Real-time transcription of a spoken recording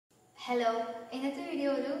Hello, ഇന്നത്തെ video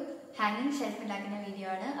ഒരു ഹാങ്ങിങ് ഷെൽഫ് ഉണ്ടാക്കുന്ന വീഡിയോ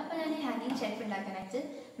ആണ്. അപ്പോൾ ഞാൻ ഹാങ്ങിങ് ഷെൽഫ് ഉണ്ടാക്കാനായിട്ട്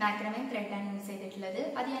മാക്രമേ ത്രെഡ് ആണ് യൂസ് ചെയ്തിട്ടുള്ളത്.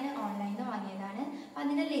 അത് ഞാൻ ഓൺലൈനിൽ നിന്ന് വാങ്ങിയതാണ്.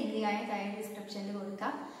 അതിന്റെ ലിങ്ക് ഞാൻ താഴെ ഡിസ്ക്രിപ്ഷനിൽ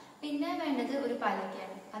കൊടുക്കാം. പിന്നെ വേണ്ടത് ഒരു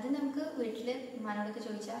പലകയാണ്. അത് നമുക്ക് വീട്ടിൽ ഉമ്മാനോടൊക്കെ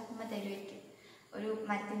ചോദിച്ചാൽ ഉമ്മ തരുമായിരിക്കും. ഒരു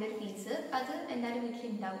മരത്തിന്റെ ഒരു പീസ് അത് എന്തായാലും വീട്ടിൽ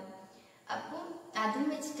ഉണ്ടാവും. അപ്പോൾ അതും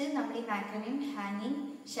വെച്ചിട്ട് നമ്മൾ ഈ മാക്രമേയും ഹാങ്ങിങ്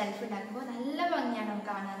ഷെൽഫ് ഉണ്ടാക്കുമ്പോൾ നല്ല ഭംഗിയാണ്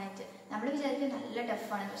നമുക്ക് കാണാനായിട്ട്. നമ്മൾ വിചാരിക്കും നല്ല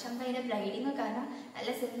ടഫാണ്, പക്ഷെ നമുക്ക് അതിന്റെ ബ്ലൈഡിങ് കാരണം നല്ല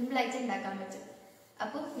സിമ്പിളായിട്ട് ഉണ്ടാക്കാൻ പറ്റും.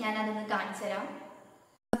 അപ്പോൾ ഞാൻ അതൊന്ന് കാണിച്ചു തരാം.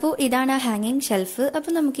 അപ്പോൾ ഇതാണ് ആ ഹാങ്ങിങ് ഷെൽഫ്.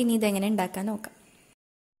 അപ്പോൾ നമുക്കിനി ഇതെങ്ങനെ ഉണ്ടാക്കാൻ നോക്കാം.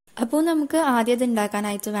 അപ്പോൾ നമുക്ക് ആദ്യം ഇത്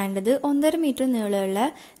ഉണ്ടാക്കാനായിട്ട് വേണ്ടത് 1.5 മീറ്റർ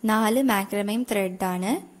നീളമുള്ള 4 മാക്രമേയും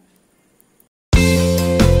ത്രെഡാണ്.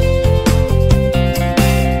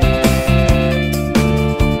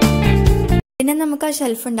 പിന്നെ നമുക്ക് ആ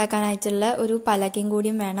ഷെൽഫ് ഉണ്ടാക്കാനായിട്ടുള്ള ഒരു പലകയും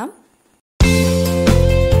കൂടിയും വേണം.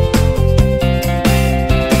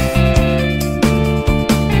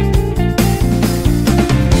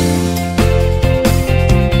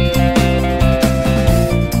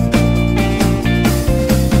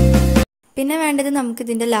 പിന്നെ വേണ്ടത് നമുക്ക്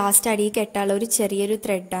ഇതിന്റെ ലാസ്റ്റ് അടിയിൽ കെട്ടാനുള്ള ഒരു ചെറിയൊരു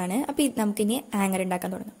ത്രെഡാണ്. അപ്പോൾ നമുക്കിനി ഹാങ്ങർ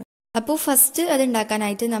ഉണ്ടാക്കാൻ തുടങ്ങാം. അപ്പോൾ ഫസ്റ്റ് അത്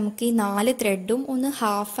ഉണ്ടാക്കാനായിട്ട് നമുക്ക് ഈ 4 ത്രെഡും ഒന്ന്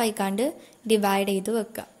ഹാഫ് ആയിക്കാണ്ട് ഡിവൈഡ് ചെയ്ത്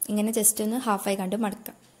വെക്കാം. ഇങ്ങനെ ജസ്റ്റ് ഒന്ന് ഹാഫ് ആയിക്കാണ്ട്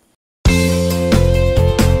മടക്കാം.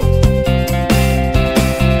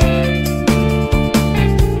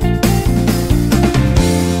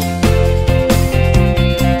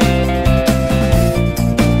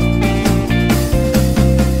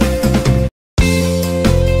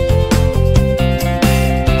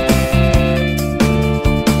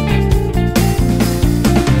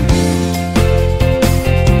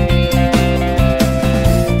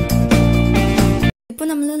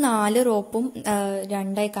 നമ്മൾ 4 റോപ്പും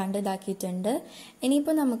രണ്ടായി കണ്ട് ഇതാക്കിയിട്ടുണ്ട്.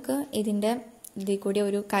 ഇനിയിപ്പോൾ നമുക്ക് ഇതിന്റെ ഇതിൽ കൂടി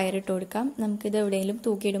ഒരു കയറിട്ട് കൊടുക്കാം. നമുക്കിത് എവിടെയെങ്കിലും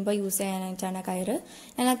തൂക്കിയിടുമ്പോൾ യൂസ് ചെയ്യാനായിട്ടാണ് ആ കയറ്.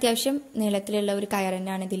 ഞാൻ അത്യാവശ്യം നീളത്തിലുള്ള ഒരു കയർ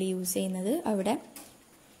തന്നെയാണ് ഇതിൽ യൂസ് ചെയ്യുന്നത്. അവിടെ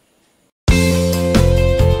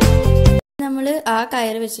നമ്മൾ ആ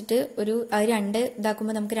കയർ വെച്ചിട്ട് ഒരു രണ്ട്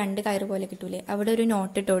ഇതാക്കുമ്പോൾ നമുക്ക് 2 കയറ് പോലെ കിട്ടൂലേ, അവിടെ ഒരു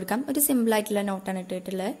നോട്ട് ഇട്ട് കൊടുക്കാം. ഒരു സിമ്പിൾ ആയിട്ടുള്ള നോട്ടാണ്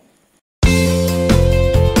ഇട്ടിട്ടുള്ളത്.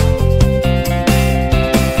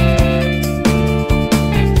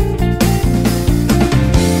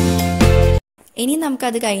 ഇനി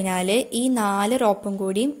നമുക്കത് കഴിഞ്ഞാൽ ഈ 4 റോപ്പും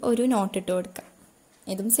കൂടിയും ഒരു നോട്ട് ഇട്ട് കൊടുക്കാം.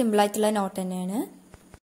 ഇതും സിമ്പിളായിട്ടുള്ള നോട്ട് തന്നെയാണ്.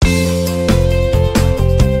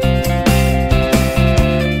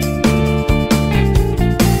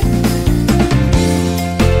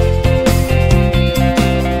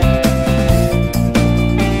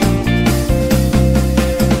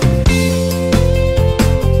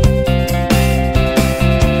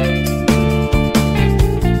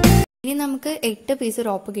 നമുക്ക് 8 പീസ്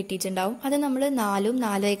റോപ്പ് കിട്ടിയിട്ടുണ്ടാവും. അത് നമ്മൾ 4ഉം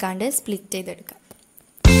 4 ആയിക്കാണ്ട് സ്പ്ലിറ്റ് ചെയ്തെടുക്കാം.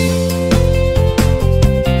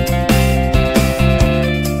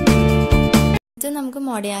 ഇത് നമുക്ക്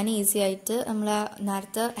മൊടയാൻ ഈസി ആയിട്ട് നമ്മൾ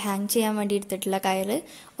നേരത്തെ ഹാങ് ചെയ്യാൻ വേണ്ടി എടുത്തിട്ടുള്ള കയറ്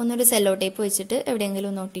ഒന്നൊരു സെല്ലോ ടേപ്പ് വെച്ചിട്ട്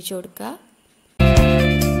എവിടെയെങ്കിലും ഒന്ന് ഒട്ടിച്ചു കൊടുക്കുക.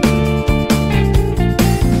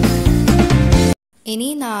 ഇനി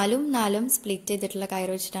 4ഉം 4ഉം സ്പ്ലിറ്റ് ചെയ്തിട്ടുള്ള കയർ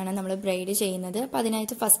വെച്ചിട്ടാണ് നമ്മൾ ബ്രൈഡ് ചെയ്യുന്നത്. അപ്പം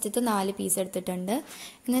അതിനായിട്ട് ഫസ്റ്റത്തെ 4 പീസ് എടുത്തിട്ടുണ്ട്.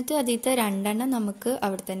 എന്നിട്ട് അതിലത്തെ 2 നമുക്ക്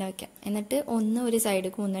അവിടെ തന്നെ വെക്കാം. എന്നിട്ട് ഒന്ന് ഒരു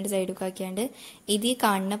സൈഡിക്കും ഒന്നൊരു സൈഡിക്കും ആക്കിയാണ്ട് ഇതിൽ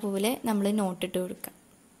കാണുന്ന പോലെ നമ്മൾ നോട്ടിട്ട് കൊടുക്കാം.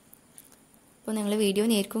 അപ്പോൾ നിങ്ങൾ വീഡിയോ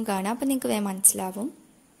നേരിക്കും കാണാം. അപ്പം നിങ്ങൾക്ക് വേഗം മനസ്സിലാവും.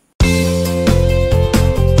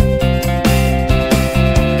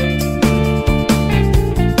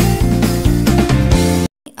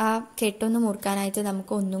 ആ കെട്ടൊന്ന് മുറുക്കാനായിട്ട്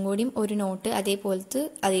നമുക്ക് ഒന്നും കൂടിയും ഒരു നോട്ട് അതേപോലത്തെ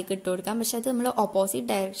അതിലേക്ക് ഇട്ട് കൊടുക്കാം. പക്ഷെ അത് നമ്മൾ ഓപ്പോസിറ്റ്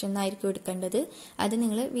ഡയറക്ഷനിലായിരിക്കും എടുക്കേണ്ടത്. അത്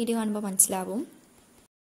നിങ്ങൾ വീഡിയോ കാണുമ്പോൾ മനസ്സിലാവും.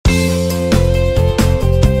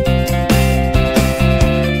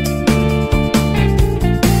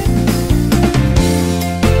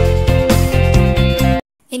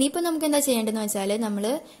 ഇനിയിപ്പോൾ നമുക്ക് എന്താ ചെയ്യേണ്ടതെന്ന് വെച്ചാൽ നമ്മൾ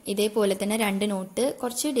ഇതേപോലെ തന്നെ 2 നോട്ട്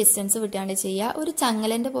കുറച്ച് ഡിസ്റ്റൻസ് വിട്ടാണ്ട് ചെയ്യുക. ഒരു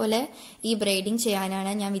ചങ്ങലന്റെ പോലെ ഈ ബ്രൈഡിങ്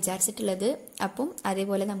ചെയ്യാനാണ് ഞാൻ വിചാരിച്ചിട്ടുള്ളത്. അപ്പം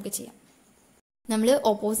അതേപോലെ നമുക്ക് ചെയ്യാം. നമ്മൾ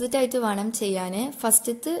ഓപ്പോസിറ്റ് ആയിട്ട് വേണം ചെയ്യാൻ.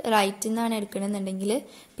 ഫസ്റ്റത്തെ റൈറ്റിൽ നിന്നാണ് എടുക്കണമെന്നുണ്ടെങ്കിൽ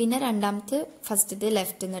പിന്നെ രണ്ടാമത്തെ ഫസ്റ്റത്തെ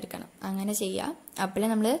ലെഫ്റ്റിൽ നിന്ന് എടുക്കണം. അങ്ങനെ ചെയ്യാം. അപ്പോഴേ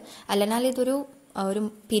നമ്മൾ അല്ലെന്നാൽ ഇതൊരു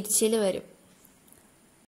പിരിച്ചിൽ വരും.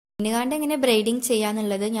 പിന്നെകാണ്ട് എങ്ങനെ ബ്രൈഡിങ്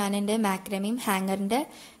ചെയ്യാന്നുള്ളത് ഞാൻ എൻ്റെ മാക്രമേയും ഹാങ്ങറിന്റെ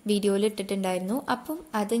വീഡിയോയിൽ ഇട്ടിട്ടുണ്ടായിരുന്നു. അപ്പം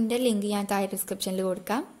അതിന്റെ ലിങ്ക് ഞാൻ താഴെ ഡിസ്ക്രിപ്ഷനിൽ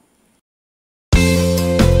കൊടുക്കാം.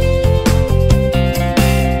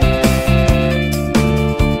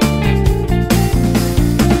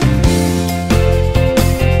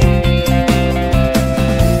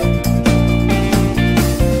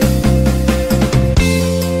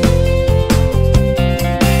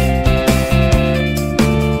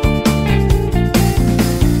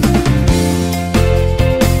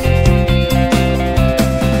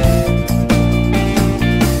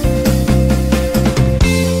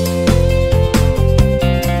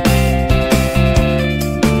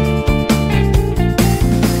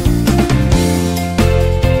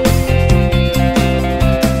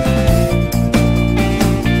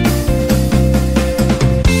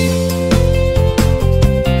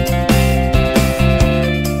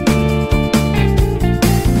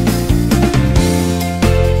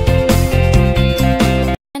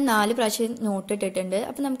 4 പ്രാവശ്യം നോട്ട് ഇട്ടിട്ടുണ്ട്.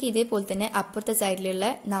 അപ്പം നമുക്ക് ഇതേപോലെ തന്നെ അപ്പുറത്തെ സൈഡിലുള്ള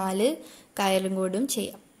 4 കയറും കൂടും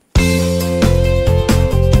ചെയ്യാം.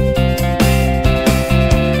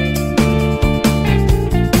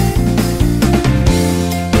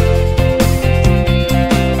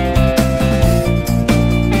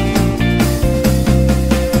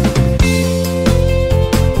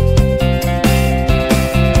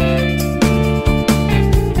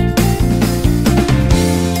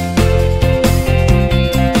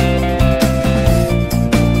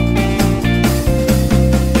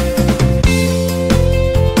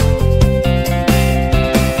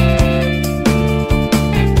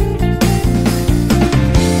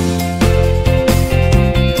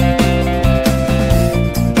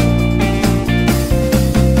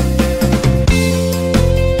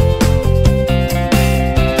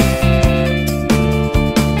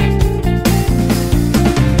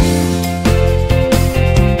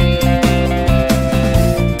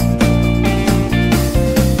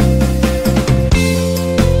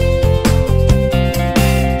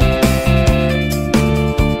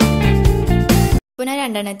 ഇപ്പോൾ ഞാൻ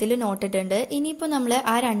 2 എണ്ണത്തിൽ നോട്ട് ഇട്ടിട്ടുണ്ട്. ഇനിയിപ്പോൾ നമ്മൾ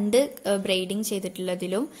ആ 2 ബ്രെയ്ഡിങ്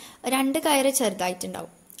ചെയ്തിട്ടുള്ളതിലും 2 കയറ്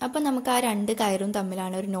ചെറുതായിട്ടുണ്ടാവും. അപ്പം നമുക്ക് ആ 2 കയറും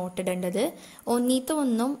തമ്മിലാണ് ഒരു നോട്ട് ഇടേണ്ടത്. ഒന്നീത്ത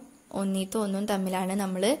ഒന്നും തമ്മിലാണ്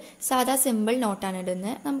നമ്മൾ സാധാ സിമ്പിൾ നോട്ടാണ്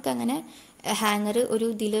ഇടുന്നത്. നമുക്കങ്ങനെ ഹാങ്ങർ ഒരു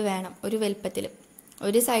ഇതിൽ വേണം, ഒരു വലുപ്പത്തിൽ.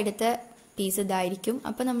 ഒരു സൈഡത്തെ പീസ് ഇതായിരിക്കും.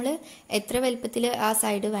 അപ്പം നമ്മൾ എത്ര വലുപ്പത്തിൽ ആ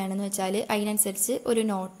സൈഡ് വേണമെന്ന് വെച്ചാൽ അതിനനുസരിച്ച് ഒരു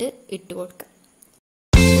നോട്ട് ഇട്ട് കൊടുക്കാം.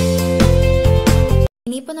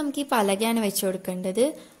 ഇനിയിപ്പോൾ നമുക്ക് ഈ പലകയാണ് വെച്ച് കൊടുക്കേണ്ടത്.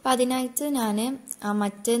 അപ്പം അതിനായിട്ട് ഞാൻ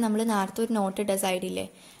മറ്റേ നമ്മൾ നേരത്തെ ഒരു നോട്ടിട്ട സൈഡില്ലേ,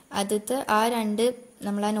 അതിട്ട് ആ 2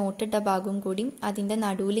 നമ്മൾ ആ നോട്ടിട്ട ഭാഗവും കൂടി അതിൻ്റെ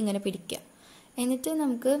നടുവിൽ ഇങ്ങനെ പിടിക്കുക. എന്നിട്ട്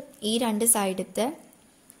നമുക്ക് ഈ 2 സൈഡത്തെ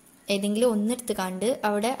ഏതെങ്കിലും ഒന്നെടുത്ത് കണ്ട്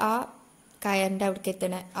അവിടെ ആ കയറിൻ്റെ അവിടേക്ക്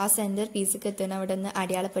എത്തണ ആ സെൻറ്റർ പീസിക്ക് എത്തണ അവിടെ നിന്ന്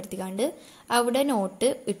അടയാളപ്പെടുത്തി കണ്ട് അവിടെ നോട്ട്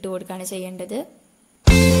ഇട്ട് കൊടുക്കുകയാണ് ചെയ്യേണ്ടത്.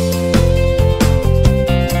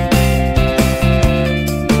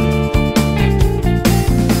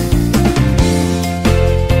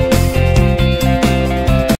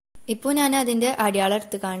 ഇപ്പോൾ ഞാൻ അതിൻ്റെ അടയാളം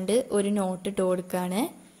എടുത്ത് കണ്ട് ഒരു നോട്ട് ഇട്ട് കൊടുക്കുകയാണ്.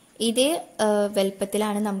 ഇതേ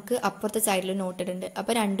വലുപ്പത്തിലാണ് നമുക്ക് അപ്പുറത്തെ സൈഡിൽ നോട്ട് ഇടുന്നുണ്ട്.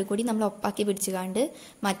 അപ്പോൾ 2 കൂടി നമ്മൾ ഒപ്പാക്കി പിടിച്ചു കണ്ട്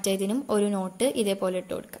മറ്റേതിനും ഒരു നോട്ട് ഇതേപോലെ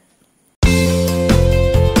ഇട്ട് കൊടുക്കാം.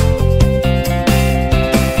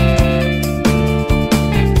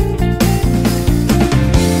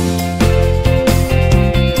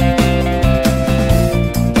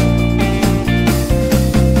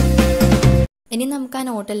 ഇനി നമുക്ക് ആ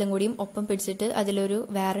നോട്ടെല്ലാം കൂടിയും ഒപ്പം പിടിച്ചിട്ട് അതിലൊരു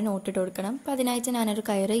വേറെ നോട്ട് ഇട്ട് കൊടുക്കണം. അപ്പം അതിനായിട്ട് ഞാനൊരു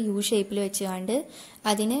കയറ് യു ഷേപ്പിൽ വെച്ച് കണ്ട്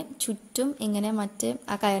അതിന് ചുറ്റും ഇങ്ങനെ മറ്റേ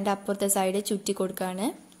ആ കയറിൻ്റെ അപ്പുറത്തെ സൈഡ് ചുറ്റി കൊടുക്കുകയാണ്.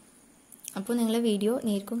 അപ്പോൾ നിങ്ങൾ വീഡിയോ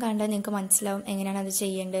നേർക്കും കണ്ടാൽ നിങ്ങൾക്ക് മനസ്സിലാവും എങ്ങനെയാണ് അത്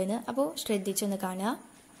ചെയ്യേണ്ടതെന്ന്. അപ്പോൾ ശ്രദ്ധിച്ചൊന്ന് കാണുക.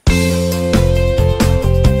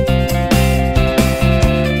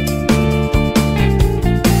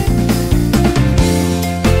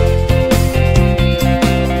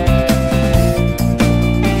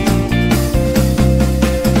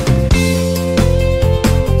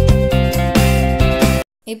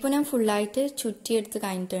 ഇപ്പോൾ ഞാൻ ഫുള്ളായിട്ട് ചുറ്റിയെടുത്ത്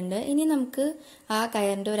കഴിഞ്ഞിട്ടുണ്ട്. ഇനി നമുക്ക് ആ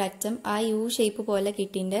കയറിൻ്റെ ഒരറ്റം ആ യു ഷേപ്പ് പോലെ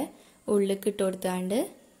കിട്ടിൻ്റെ ഉള്ളിലേക്ക് ഇട്ട് കൊടുത്താണ്ട്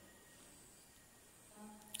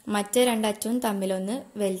മറ്റേ 2 അറ്റവും തമ്മിലൊന്ന്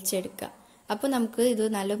വലിച്ചെടുക്കുക. അപ്പോൾ നമുക്ക് ഇത്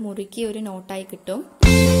നല്ല മുറുക്കി ഒരു നോട്ടായി കിട്ടും.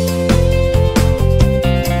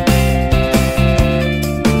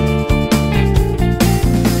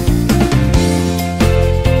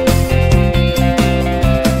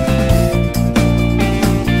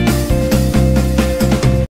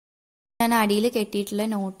 ഞാൻ അടിയിൽ കെട്ടിയിട്ടുള്ള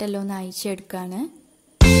നോട്ടെല്ലാം ഒന്ന് അയച്ചെടുക്കുകയാണ്.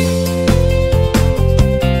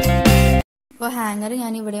 അപ്പോൾ ഹാങ്ങർ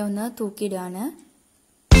ഞാൻ ഇവിടെ ഒന്ന് തൂക്കിയിടുകയാണ്.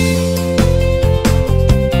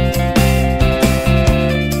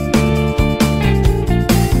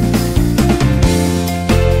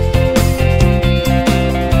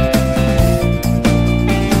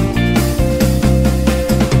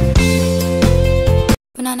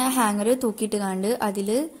 അപ്പോൾ ഞാൻ ആ ഹാങ്ങർ തൂക്കിയിട്ട് കണ്ട്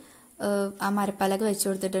അതിൽ ആ മരപ്പലക വെച്ച്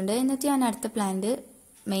കൊടുത്തിട്ടുണ്ട്. എന്നിട്ട് ഞാൻ അടുത്ത പ്ലാന്റ്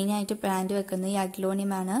മെയിനായിട്ട് പ്ലാന്റ് വെക്കുന്നത് ഈ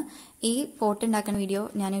അഗ്ലോണിയമാണ്. ഈ പോട്ട് ഉണ്ടാക്കുന്ന വീഡിയോ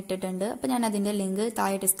ഞാൻ ഇട്ടിട്ടുണ്ട്. അപ്പോൾ ഞാൻ അതിൻ്റെ ലിങ്ക്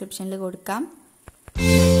താഴെ ഡിസ്ക്രിപ്ഷനിൽ കൊടുക്കാം.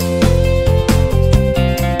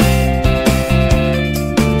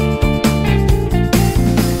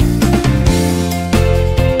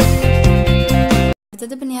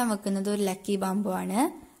 അടുത്തത് പിന്നെ ഞാൻ വെക്കുന്നത് ഒരു ലക്കി ബാമ്പു ആണ്.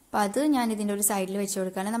 അപ്പം അത് ഞാൻ ഇതിൻ്റെ ഒരു സൈഡിൽ വെച്ച്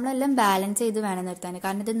കൊടുക്കുകയാണ്. നമ്മളെല്ലാം ബാലൻസ് ചെയ്ത് വേണം നിർത്താൻ.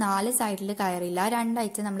 കാരണം ഇത് 4 സൈഡിൽ കയറില്ല. 2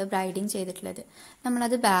 ആയിട്ട് നമ്മൾ ബ്രൈഡിങ് ചെയ്തിട്ടുള്ളത്.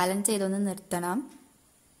 നമ്മളത് ബാലൻസ് ചെയ്തൊന്ന് നിർത്തണം.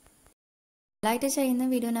 നല്ലതായിട്ട് ചെയ്യുന്ന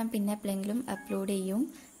വീഡിയോ ഞാൻ പിന്നെ എപ്പോഴെങ്കിലും അപ്ലോഡ് ചെയ്യും.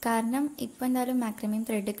 കാരണം ഇപ്പം എന്തായാലും മാക്രമേം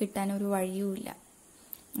ത്രെഡ് കിട്ടാൻ ഒരു വഴിയുമില്ല.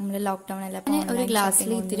 നമ്മൾ ലോക്ക്ഡൗൺ അല്ല. പിന്നെ ഒരു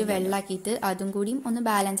ഗ്ലാസ്സിൽ ഇത്തിരി വെള്ളമാക്കിയിട്ട് അതും കൂടിയും ഒന്ന്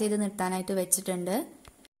ബാലൻസ് ചെയ്ത് നിർത്താനായിട്ട് വെച്ചിട്ടുണ്ട്.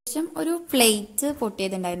 ശേഷം ഒരു പ്ലേറ്റ്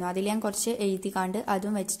പൊട്ടിയതുണ്ടായിരുന്നു, അതിൽ ഞാൻ കുറച്ച് എഴുതിക്കാണ്ട്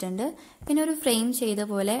അതും വെച്ചിട്ടുണ്ട്. പിന്നെ ഒരു ഫ്രെയിം ചെയ്ത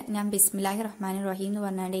പോലെ ഞാൻ ബിസ്മില്ലാഹിർ റഹ്മാനിർ റഹീം എന്ന്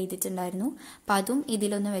പറഞ്ഞാണ്ട് എഴുതിയിട്ടുണ്ടായിരുന്നു. അപ്പം അതും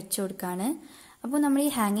ഇതിലൊന്ന് വെച്ചു കൊടുക്കുകയാണ്. അപ്പോൾ നമ്മൾ ഈ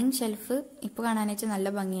ഹാങ്ങിങ് ഷെൽഫ് ഇപ്പോൾ കാണാനായിട്ട് നല്ല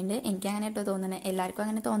ഭംഗിയുണ്ട്. എനിക്ക് അങ്ങനെ കേട്ടോ തോന്നുന്നത്, എല്ലാവർക്കും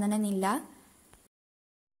അങ്ങനെ തോന്നണമെന്നില്ല.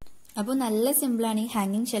 അപ്പോൾ നല്ല സിമ്പിളാണ് ഈ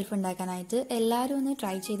ഹാങ്ങിങ് ഷെൽഫ് ഉണ്ടാക്കാനായിട്ട്. എല്ലാവരും ഒന്ന്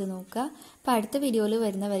ട്രൈ ചെയ്ത് നോക്കുക. അപ്പോൾ അടുത്ത വീഡിയോയിൽ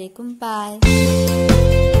വരുന്നവരേക്കും ബൈ.